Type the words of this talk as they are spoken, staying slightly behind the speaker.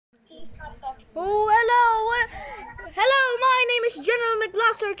Oh, hello. Hello, my name is General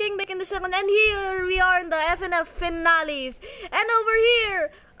McLoxer King Bacon II, and here we are in the FNF finales. And over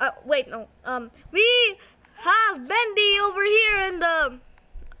here, we have Bendy over here in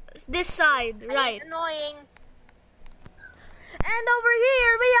this side, right? Annoying. And over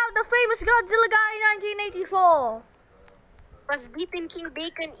here, we have the famous Godzilla guy 1984. Was beaten King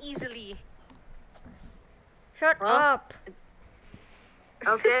Bacon easily. Shut up.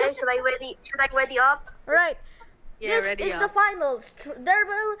 Okay, should I ready up? Right. Yeah, This ready is up. the finals.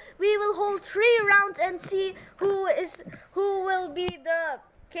 We will hold 3 rounds and see who will be the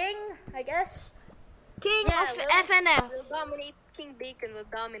king, I guess. King of FNF. We'll dominate King Bacon. We'll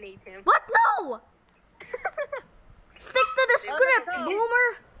dominate him. What? No! Stick to the script, go.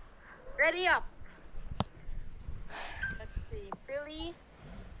 boomer. Ready up. Let's see. Philly.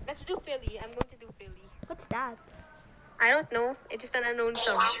 Let's do Philly. I'm going to do Philly. What's that? I don't know. It's just an unknown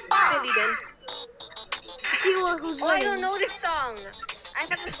song. Philly then. Who's Oh, I winning? don't know this song. I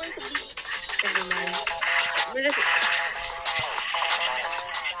thought it was going to be. Never mind.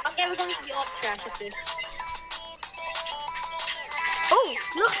 Okay, we're going to be all trash at this. Oh,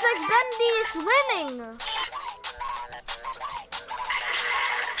 looks like Bendy is winning.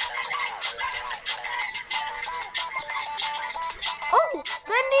 Oh,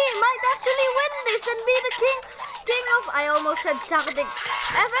 Bendy might actually win this and be the king of. I almost said Sakadik.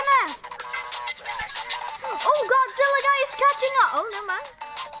 FNF. Oh, Godzilla guy is catching up. Oh, never mind.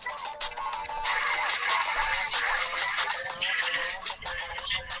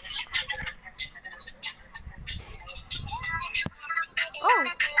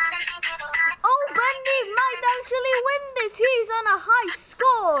 Oh, Bendy might actually win this. He's on a high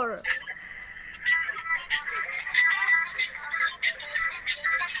score.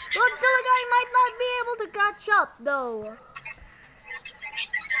 Godzilla guy might not be able to catch up though.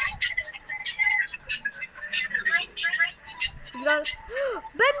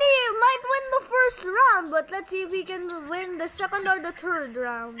 Bendy might win the first round, but let's see if he can win the second or the third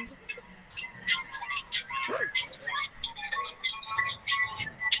round.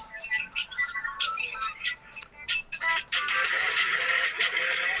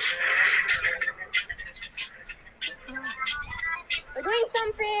 We're doing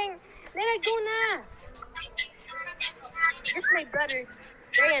something. Let it go na. This is my brother.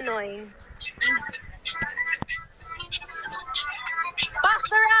 Very annoying. Pass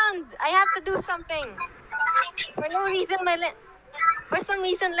around. I have to do something. For no reason, for some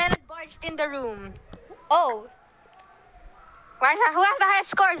reason, Leonard barged in the room. Oh, Who has the highest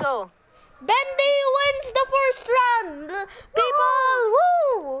scores? Oh, Bendy wins the first round. People,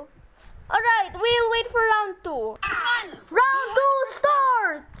 woo! Alright, we'll wait for round 2. Round 2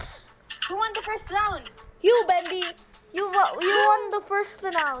 starts. who won the first round? You, Bendy. You won the first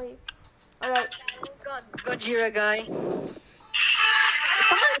finale. Alright. Oh God, Gojira guy.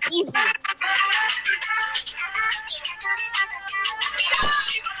 Come on, it's easy.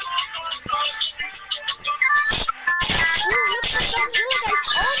 Ooh, look at Godzilla guys.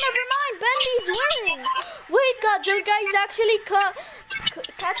 Oh, never mind. Bendy's winning. Wait, Godzilla guys actually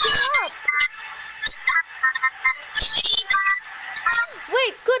catching up.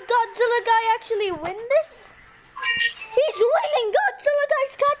 Wait, could Godzilla guy actually win this? He's winning. Godzilla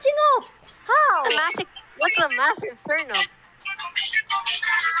guy's catching up. How? What's a massive turn up?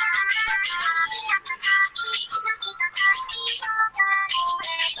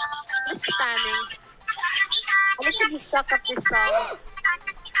 Just spamming. I literally suck up this song.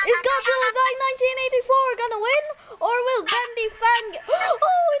 Is Godzilla guy 1984 gonna win? Or will Bendy fan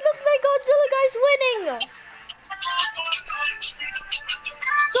Oh, it looks like Godzilla guy's winning.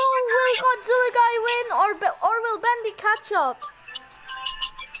 So will Godzilla guy win or will Bendy catch up?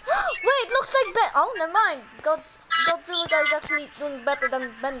 Wait, looks like oh, never mind. Godzilla guy is actually doing better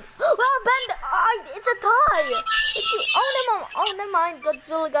than Bendy. Well, Bendy, it's a tie. Oh, never mind.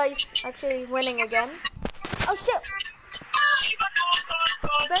 Godzilla guy is actually winning again. Oh shit.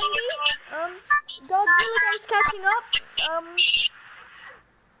 Bendy, Godzilla guy's catching up.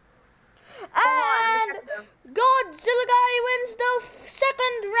 And Godzilla guy wins the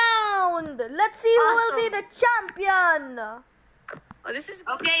second round. Let's see who will be the champion. Oh, this is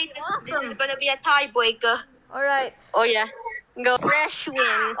Okay, this is gonna be a tiebreaker. All right. Oh yeah, go fresh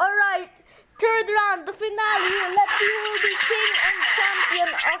win. All right. Third round, the finale. Let's see who will be king and champion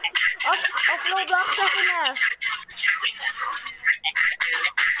of Roblox FNF.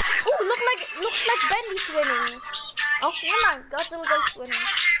 Ooh, looks like Bendy's winning. Oh, come on, Godzilla guy's winning.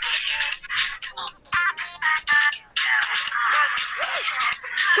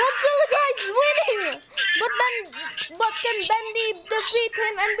 Godzilla guy's winning, but then but can Bendy defeat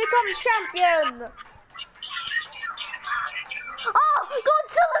him and become champion? Oh,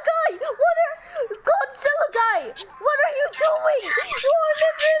 Godzilla guy! Godzilla guy! What are you doing? You are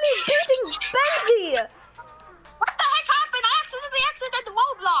literally beating Bendy! What the heck happened? I accidentally exited the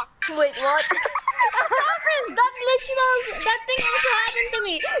Roblox. Wait, what? that thing also happened to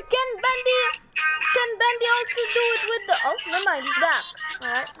me. Can Bendy also do it with the... Oh, never mind, he's back.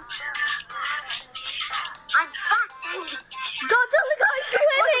 Alright. I'm back. Godzilla guy's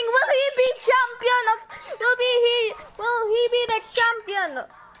winning! Will he be champion of... Will he be the champion?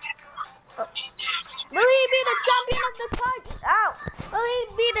 Will he be the champion of the Kaiju? Ow! Will he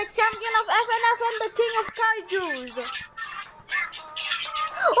be the champion of FNF and the king of Kaijus?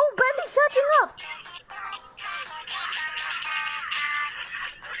 Oh, Bendy's catching up!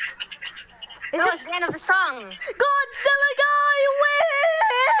 That was the end of the song. Godzilla guy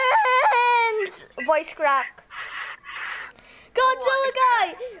wins! Voice crack. Godzilla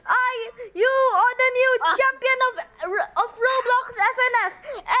guy, you are the new champion of Roblox FNF,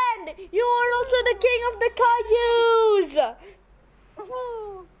 and you are also the king of the Kaijus.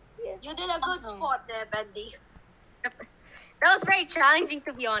 You did a good spot there, Bendy. That was very challenging,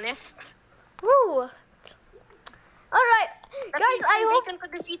 to be honest. Woo! All right, guys. I hope Bacon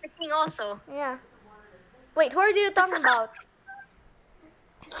could defeat the king also. Yeah. Wait, who are you talking about?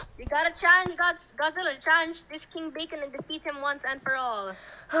 You gotta challenge Godzilla. Challenge this King Bacon and defeat him once and for all.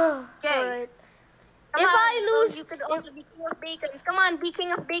 Alright. Come If on, I lose, so you could also be King of Bacons. Come on, be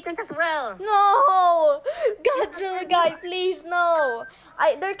King of Bacons as well. no, Godzilla guy, please no.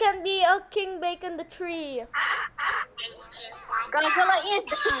 There can be a King Bacon the tree. Godzilla is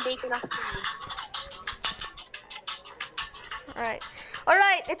the King Bacon of the tree.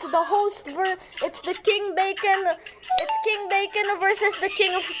 Alright, it's the host it's the King Bacon. It's King Bacon versus the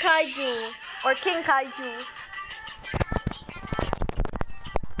King of Kaiju or King Kaiju.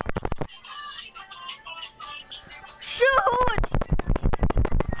 Shoot!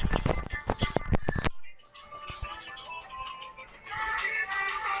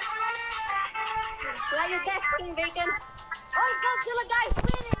 Try your best, King Bacon. Oh, Godzilla guy's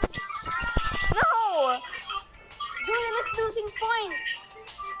winning. No! Julian is losing points.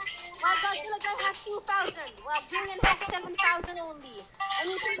 While Godzilla guy has 2,000, while Julian has 7,000 only. I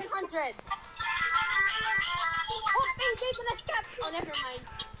mean 700. Oh, King Bacon has capped. Oh, never mind.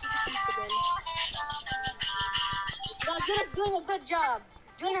 He defeats again. Godzilla's doing a good job.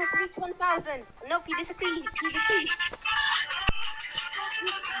 Julian has reached 1,000. Nope, he disagrees. He decreased.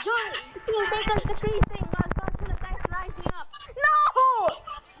 King Bacon's decreasing while Godzilla guy is rising up. No!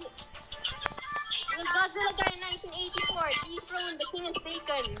 When Godzilla guy in 1984 dethroned the King of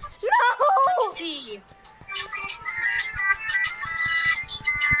Bacon. No! Let's see.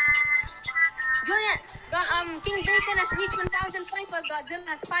 Julian, King Bacon has reached 1,000 points while Godzilla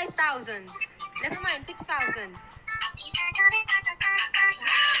has 5,000. Never mind, 6,000.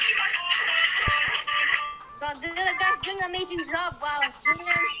 Godzilla guy's doing an amazing job while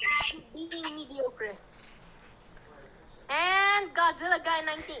Julian's being mediocre. And Godzilla guy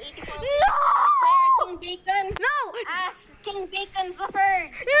 1984. No! King Bacon. No! As King Bacon the third.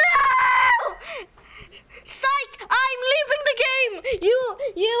 No! Psych! I'm leaving the game. You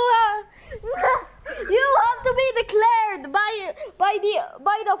have to be declared by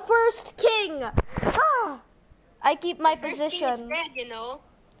the first king. I keep my King is position. dead, you know.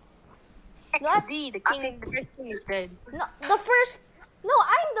 What? XD, the first king is dead. No,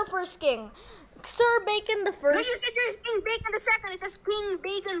 I'm the first king. Sir Bacon the No, first. you said there's King Bacon the second. It says King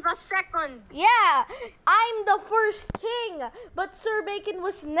Bacon the second. Yeah, I'm the first king, but Sir Bacon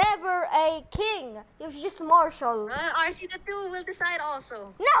was never a king. He was just Marshal. RC the 2 will decide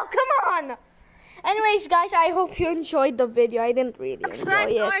also. No, come on. Anyways, guys, I hope you enjoyed the video. I didn't really Subscribe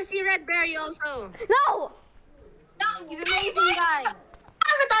enjoy to it. RC Redberry also. No! He's an amazing guy. That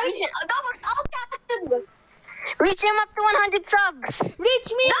Reach him up to 100 subs.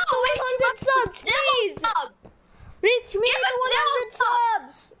 Reach me up to 100 subs, please. Reach me to 100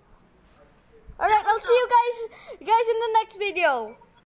 subs. Alright, I'll see you guys in the next video.